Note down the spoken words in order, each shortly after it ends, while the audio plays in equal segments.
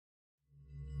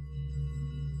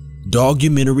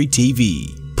Dogumentary TV,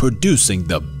 producing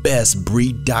the best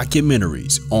breed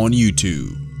documentaries on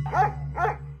YouTube.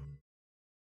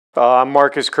 I'm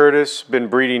Marcus Curtis, been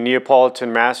breeding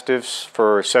Neapolitan Mastiffs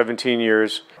for 17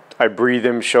 years. I breed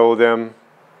them, show them,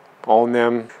 own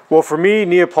them. Well, for me,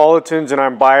 Neapolitans, and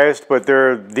I'm biased, but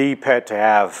they're the pet to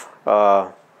have.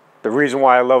 The reason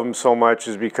why I love them so much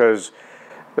is because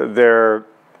they're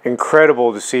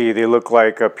incredible to see. They look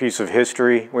like a piece of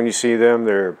history when you see them.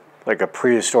 They're like a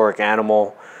prehistoric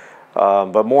animal.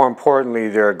 But more importantly,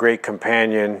 they're a great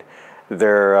companion.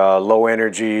 They're low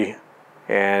energy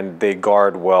and they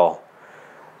guard well.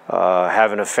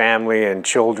 Having a family and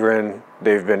children,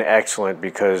 they've been excellent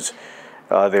because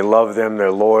they love them,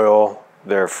 they're loyal,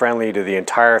 they're friendly to the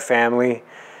entire family,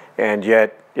 and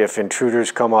yet if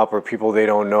intruders come up or people they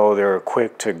don't know, they're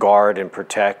quick to guard and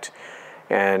protect,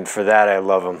 and for that I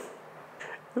love them.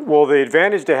 Well, the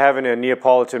advantage to having a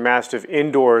Neapolitan Mastiff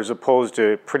indoors opposed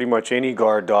to pretty much any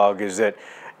guard dog is that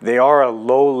they are a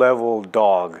low-level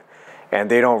dog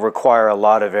and they don't require a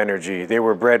lot of energy. They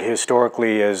were bred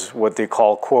historically as what they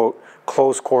call, quote,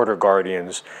 close quarter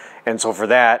guardians. And so for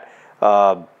that,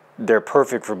 they're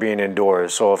perfect for being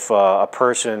indoors. So if a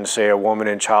person, say a woman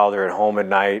and child, are at home at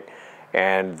night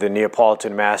and the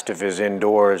Neapolitan Mastiff is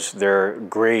indoors, they're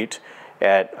great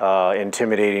at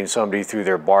intimidating somebody through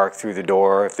their bark through the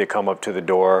door if they come up to the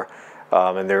door,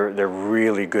 and they're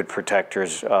really good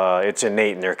protectors. It's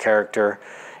innate in their character,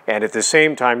 and at the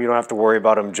same time you don't have to worry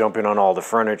about them jumping on all the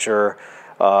furniture,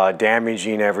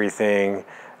 damaging everything,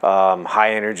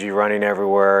 high energy, running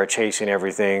everywhere, chasing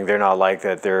everything. They're not like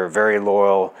that. They're very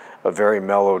loyal, a very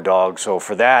mellow dog. So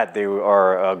for that, they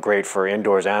are great for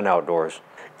indoors and outdoors.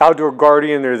 Outdoor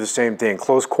guardian, they're the same thing,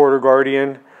 close quarter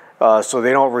guardian. So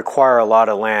they don't require a lot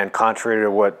of land, contrary to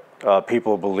what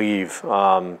people believe.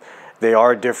 They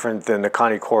are different than the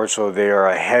Cane Corso. They are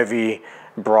a heavy,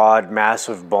 broad,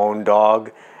 massive bone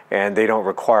dog, and they don't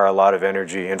require a lot of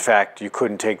energy. In fact, you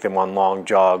couldn't take them on long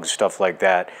jogs, stuff like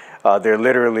that. They're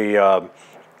literally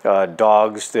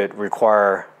dogs that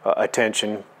require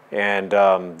attention, and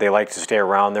they like to stay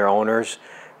around their owners,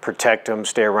 protect them,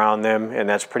 stay around them, and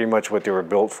that's pretty much what they were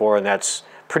built for, and that's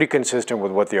pretty consistent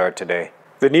with what they are today.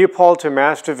 The Neapolitan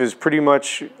Mastiff is pretty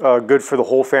much good for the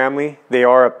whole family. They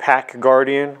are a pack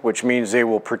guardian, which means they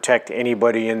will protect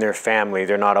anybody in their family.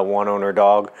 They're not a one-owner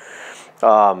dog.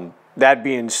 That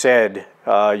being said,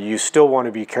 you still want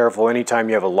to be careful anytime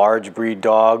you have a large breed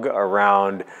dog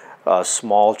around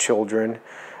small children,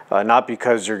 not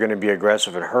because they're going to be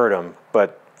aggressive and hurt them,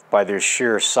 but by their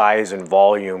sheer size and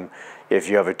volume. If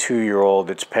you have a 2-year-old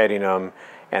that's petting them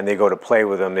and they go to play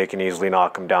with them, they can easily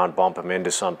knock them down, bump them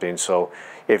into something. So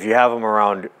if you have them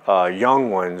around young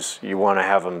ones, you want to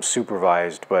have them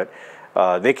supervised, but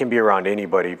they can be around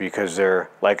anybody because they're,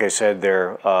 like I said,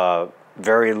 they're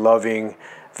very loving,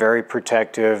 very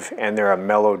protective, and they're a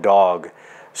mellow dog.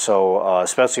 So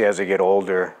especially as they get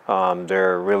older,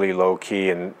 they're really low-key,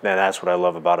 and that's what I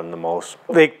love about them the most.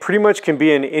 They pretty much can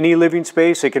be in any living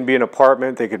space. They can be in an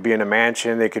apartment, they could be in a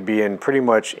mansion, they could be in pretty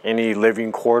much any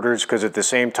living quarters, because at the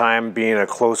same time, being a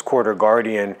close quarter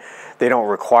guardian, they don't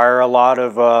require a lot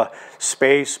of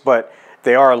space, but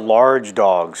they are large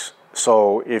dogs.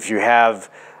 So if you have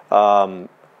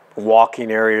walking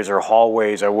areas or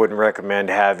hallways, I wouldn't recommend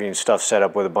having stuff set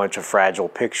up with a bunch of fragile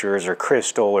pictures or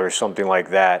crystal or something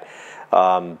like that.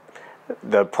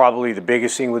 Probably the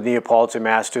biggest thing with Neapolitan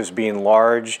Mastiffs being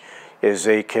large is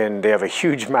they have a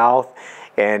huge mouth,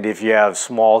 and if you have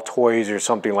small toys or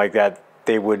something like that,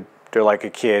 they're like a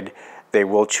kid. They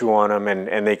will chew on them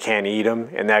and they can't eat them,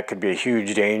 and that could be a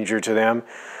huge danger to them.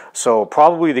 So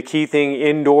probably the key thing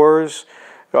indoors,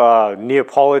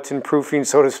 Neapolitan proofing,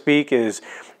 so to speak, is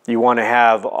you want to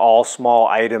have all small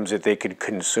items that they could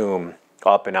consume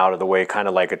up and out of the way, kind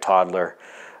of like a toddler.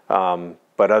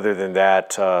 But other than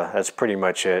that, that's pretty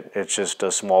much it. It's just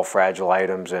small fragile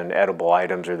items, and edible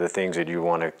items are the things that you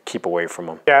want to keep away from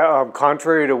them. Yeah,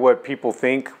 contrary to what people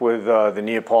think with the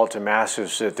Neapolitan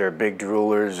Mastiffs, that they're big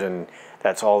droolers and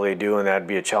that's all they do, and that'd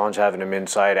be a challenge having them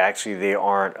inside. Actually, they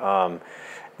aren't.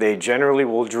 They generally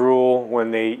will drool when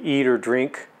they eat or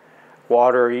drink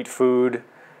water, eat food,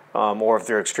 or if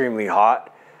they're extremely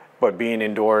hot. But being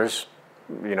indoors,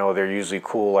 you know, they're usually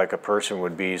cool like a person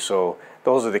would be. So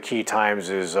those are the key times,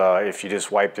 is if you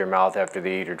just wipe their mouth after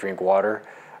they eat or drink water,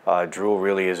 drool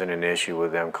really isn't an issue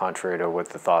with them, contrary to what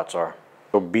the thoughts are.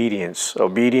 Obedience.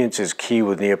 Obedience is key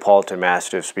with Neapolitan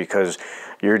Mastiffs because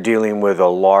you're dealing with a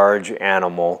large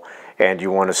animal and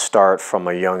you want to start from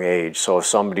a young age. So if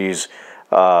somebody's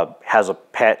has a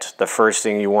pet, the first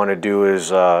thing you want to do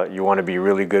is you want to be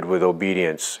really good with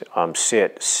obedience.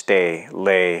 Sit, stay,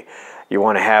 lay. You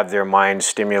want to have their mind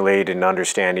stimulated in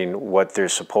understanding what they're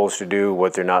supposed to do,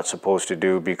 what they're not supposed to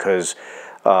do, because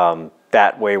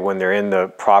that way when they're in the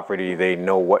property, they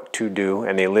know what to do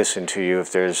and they listen to you.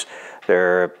 If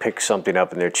they're pick something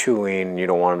up and they're chewing, you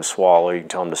don't want them to swallow, you can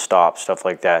tell them to stop, stuff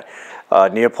like that.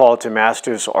 Neapolitan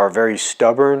Mastiffs are very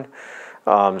stubborn.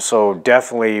 So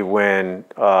definitely when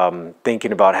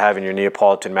thinking about having your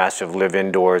Neapolitan Mastiff live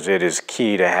indoors, it is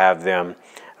key to have them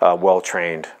well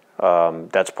trained.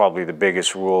 That's probably the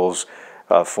biggest rules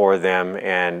for them,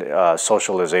 and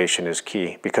socialization is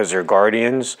key because they're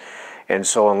guardians, and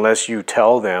so unless you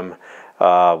tell them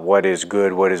what is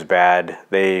good, what is bad,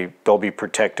 they'll be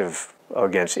protective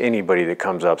against anybody that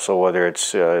comes up. So whether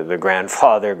it's the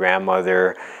grandfather,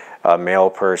 grandmother, male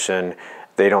person,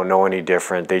 they don't know any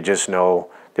different. They just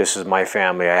know this is my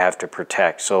family, I have to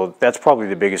protect. So that's probably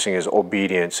the biggest thing, is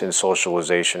obedience and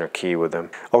socialization are key with them.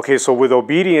 Okay, so with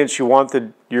obedience, you want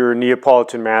your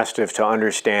Neapolitan Mastiff to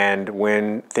understand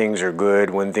when things are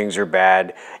good, when things are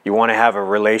bad. You want to have a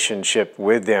relationship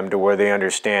with them to where they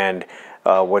understand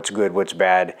what's good, what's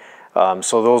bad.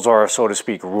 So those are, so to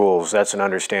speak, rules. That's an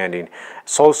understanding.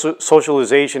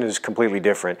 Socialization is completely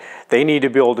different. They need to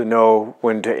be able to know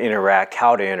when to interact,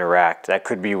 how to interact. That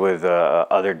could be with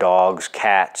other dogs,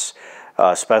 cats,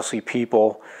 especially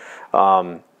people.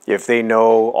 If they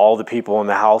know all the people in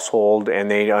the household and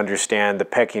they understand the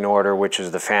pecking order, which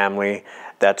is the family,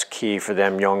 that's key for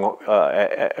them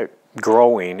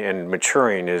growing and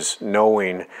maturing, is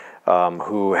knowing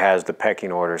who has the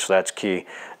pecking order. So that's key.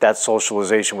 That's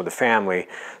socialization with the family.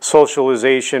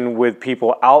 Socialization with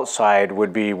people outside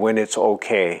would be when it's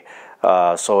okay.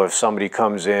 So if somebody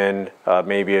comes in,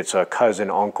 maybe it's a cousin,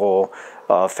 uncle,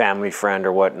 family friend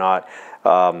or whatnot,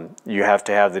 you have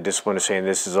to have the discipline of saying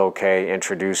this is okay,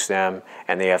 introduce them,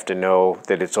 and they have to know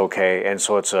that it's okay. And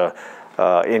so it's a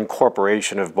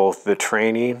incorporation of both the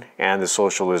training and the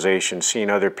socialization, seeing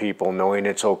other people, knowing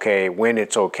it's okay, when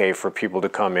it's okay for people to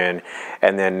come in,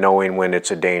 and then knowing when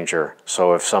it's a danger.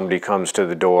 So if somebody comes to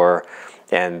the door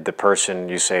and the person,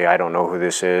 you say, I don't know who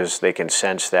this is, they can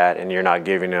sense that, and you're not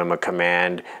giving them a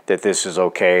command that this is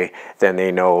okay, then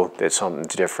they know that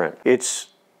something's different. It's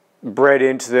bred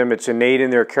into them, it's innate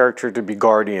in their character to be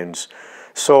guardians.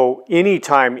 So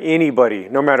anytime anybody,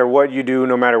 no matter what you do,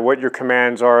 no matter what your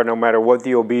commands are, no matter what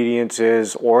the obedience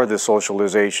is or the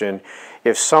socialization,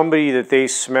 if somebody that they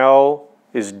smell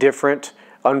is different,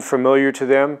 unfamiliar to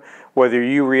them, whether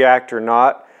you react or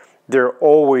not, they're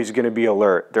always going to be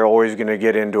alert. They're always going to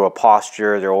get into a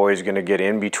posture. They're always going to get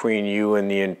in between you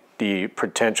and the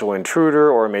potential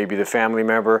intruder or maybe the family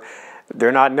member.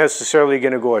 They're not necessarily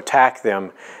going to go attack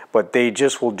them, but they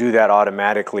just will do that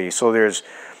automatically. So there's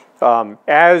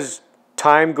as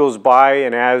time goes by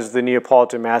and as the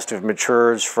Neapolitan Mastiff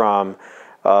matures from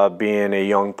being a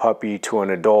young puppy to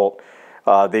an adult,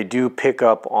 they do pick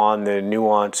up on the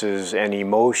nuances and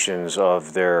emotions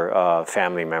of their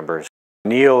family members.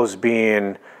 Neos,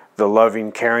 being the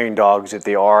loving, caring dogs that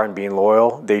they are and being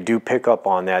loyal, they do pick up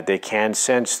on that. They can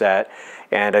sense that,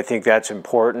 and I think that's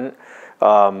important.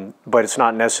 But it's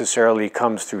not necessarily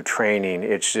comes through training.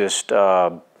 It's just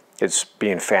it's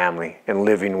being family and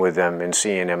living with them and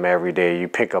seeing them every day. You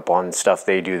pick up on stuff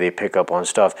they do, they pick up on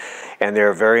stuff. And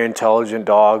they're very intelligent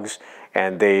dogs,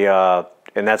 and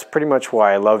and that's pretty much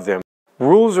why I love them.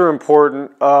 Rules are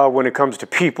important when it comes to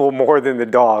people more than the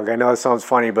dog. I know it sounds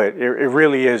funny, but it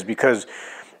really is, because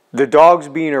the dogs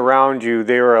being around you,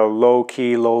 they are a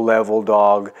low-key, low-level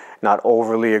dog, not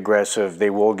overly aggressive. They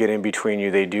will get in between you.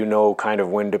 They do know kind of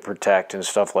when to protect and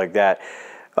stuff like that.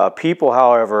 People,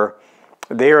 however,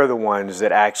 they are the ones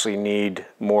that actually need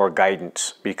more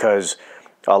guidance, because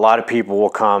a lot of people will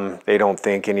come, they don't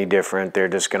think any different. They're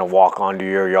just going to walk onto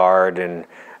your yard, and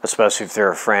especially if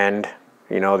they're a friend,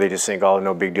 you know, they just think, oh,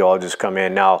 no big deal, I'll just come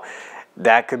in. Now,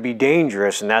 that could be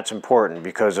dangerous, and that's important,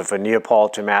 because if a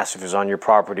Neapolitan Mastiff is on your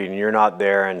property and you're not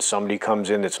there and somebody comes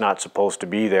in that's not supposed to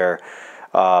be there,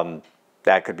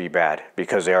 that could be bad,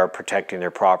 because they are protecting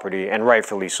their property, and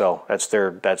rightfully so. That's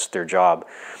their job.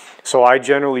 So I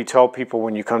generally tell people,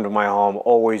 when you come to my home,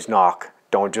 always knock.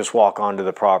 Don't just walk onto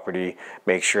the property.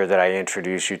 Make sure that I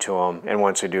introduce you to them, and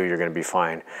once I do, you're going to be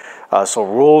fine. So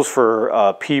rules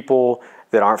for people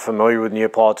that aren't familiar with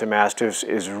Neapolitan Mastiffs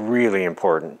is really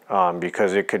important,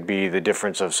 because it could be the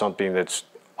difference of something that's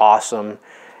awesome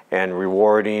and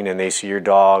rewarding, and they see your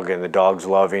dog and the dog's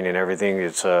loving and everything,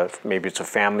 maybe it's a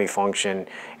family function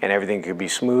and everything could be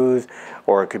smooth,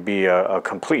 or it could be a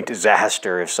complete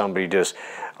disaster if somebody just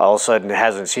all of a sudden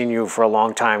hasn't seen you for a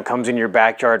long time, comes in your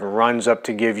backyard and runs up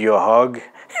to give you a hug.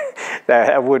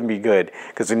 That wouldn't be good,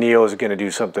 because the Neo is going to do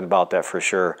something about that for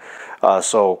sure.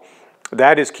 So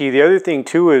that is key. The other thing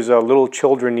too is little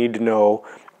children need to know,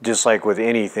 just like with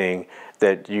anything,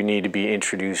 that you need to be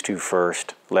introduced to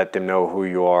first. Let them know who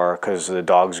you are, because the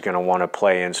dog's going to want to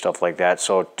play and stuff like that.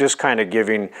 So just kind of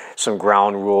giving some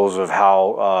ground rules of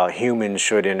how humans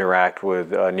should interact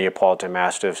with Neapolitan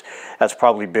Mastiffs. That's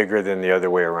probably bigger than the other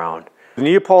way around. The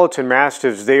Neapolitan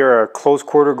Mastiffs, they are a close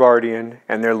quarter guardian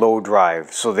and they're low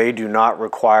drive, so they do not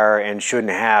require and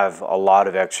shouldn't have a lot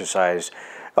of exercise.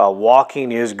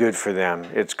 Walking is good for them.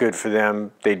 It's good for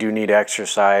them. They do need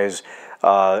exercise.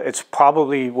 It's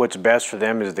probably what's best for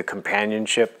them is the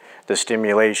companionship, the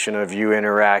stimulation of you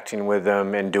interacting with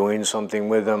them and doing something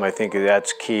with them. I think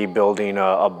that's key, building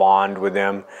a bond with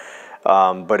them.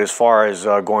 But as far as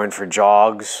going for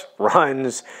jogs,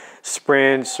 runs,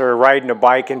 sprints, or riding a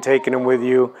bike and taking them with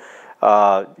you,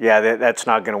 yeah, that's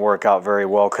not going to work out very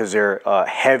well, because they're a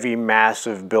heavy,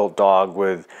 massive built dog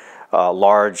with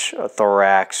large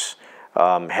thorax,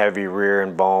 heavy rear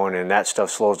and bone, and that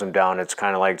stuff slows them down. It's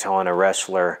kind of like telling a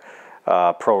wrestler,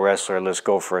 pro wrestler, let's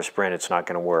go for a sprint. It's not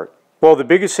going to work. Well, the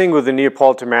biggest thing with the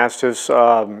Neapolitan Mastiffs,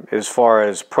 as far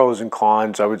as pros and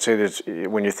cons, I would say that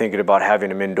when you're thinking about having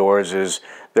them indoors, is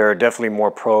there are definitely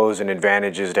more pros and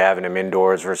advantages to having them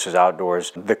indoors versus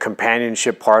outdoors. The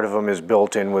companionship part of them is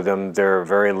built in with them. They're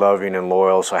very loving and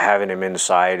loyal, so having them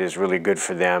inside is really good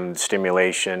for them,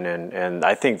 stimulation, and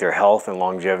I think their health and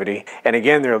longevity. And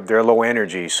again, they're low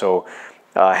energy, so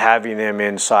having them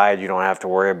inside, you don't have to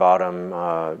worry about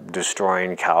them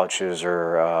destroying couches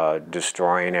or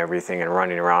destroying everything and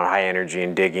running around high energy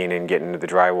and digging and getting into the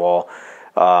drywall.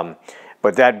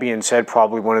 But that being said,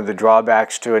 probably one of the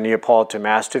drawbacks to a Neapolitan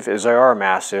Mastiff is they are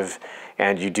massive,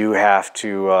 and you do have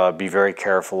to be very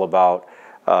careful about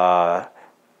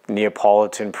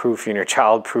Neapolitan proofing or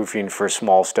child proofing for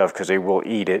small stuff, because they will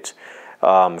eat it.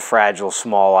 Fragile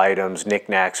small items,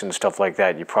 knickknacks and stuff like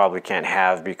that, you probably can't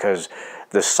have, because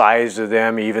the size of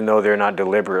them, even though they're not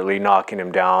deliberately knocking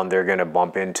them down, they're going to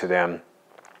bump into them.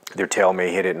 Their tail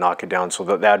may hit it, knock it down. So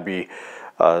that'd be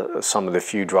some of the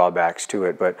few drawbacks to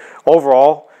it. But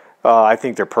overall, I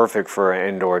think they're perfect for an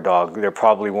indoor dog. They're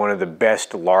probably one of the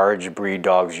best large breed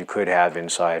dogs you could have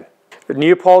inside. The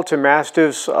Neapolitan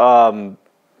Mastiffs,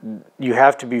 you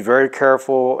have to be very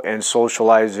careful and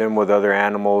socialize them with other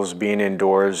animals being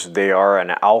indoors. They are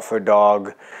an alpha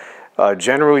dog.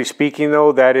 Generally speaking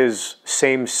though, that is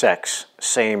same sex,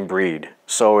 same breed.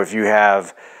 So if you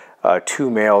have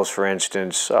two males, for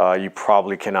instance, you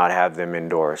probably cannot have them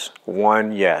indoors.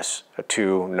 One, yes.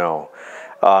 Two, no.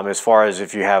 As far as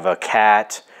if you have a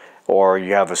cat or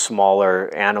you have a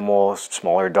smaller animal,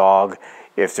 smaller dog,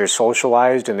 if they're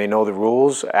socialized and they know the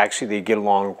rules, actually they get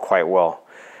along quite well.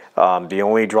 The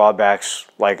only drawbacks,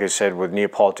 like I said, with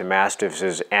Neapolitan Mastiffs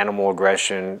is animal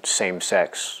aggression, same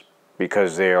sex,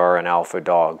 because they are an alpha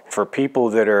dog. For people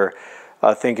that are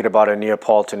thinking about a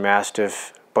Neapolitan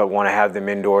Mastiff but want to have them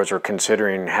indoors or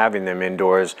considering having them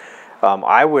indoors,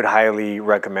 I would highly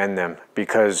recommend them,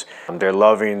 because they're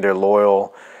loving, they're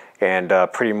loyal, and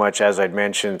pretty much, as I'd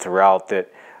mentioned throughout,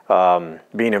 that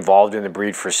being involved in the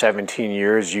breed for 17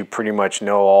 years, you pretty much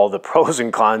know all the pros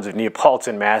and cons of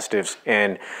Neapolitan Mastiffs.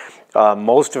 And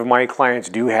most of my clients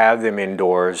do have them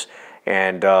indoors,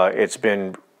 and it's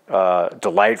been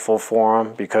delightful for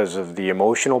them because of the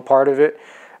emotional part of it.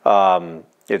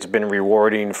 It's been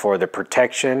rewarding for the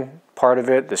protection part of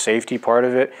it, the safety part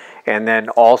of it, and then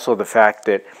also the fact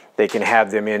that they can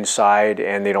have them inside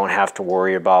and they don't have to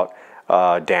worry about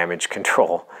damage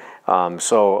control.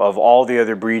 So of all the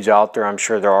other breeds out there, I'm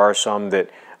sure there are some that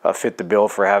fit the bill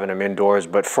for having them indoors,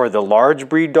 but for the large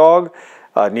breed dog,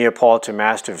 Neapolitan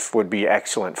Mastiff would be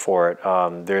excellent for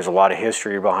it. There's a lot of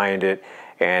history behind it,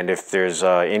 and if there's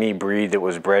any breed that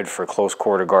was bred for close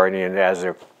quarter guardian, as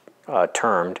they're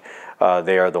termed,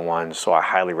 they are the ones, so I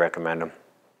highly recommend them.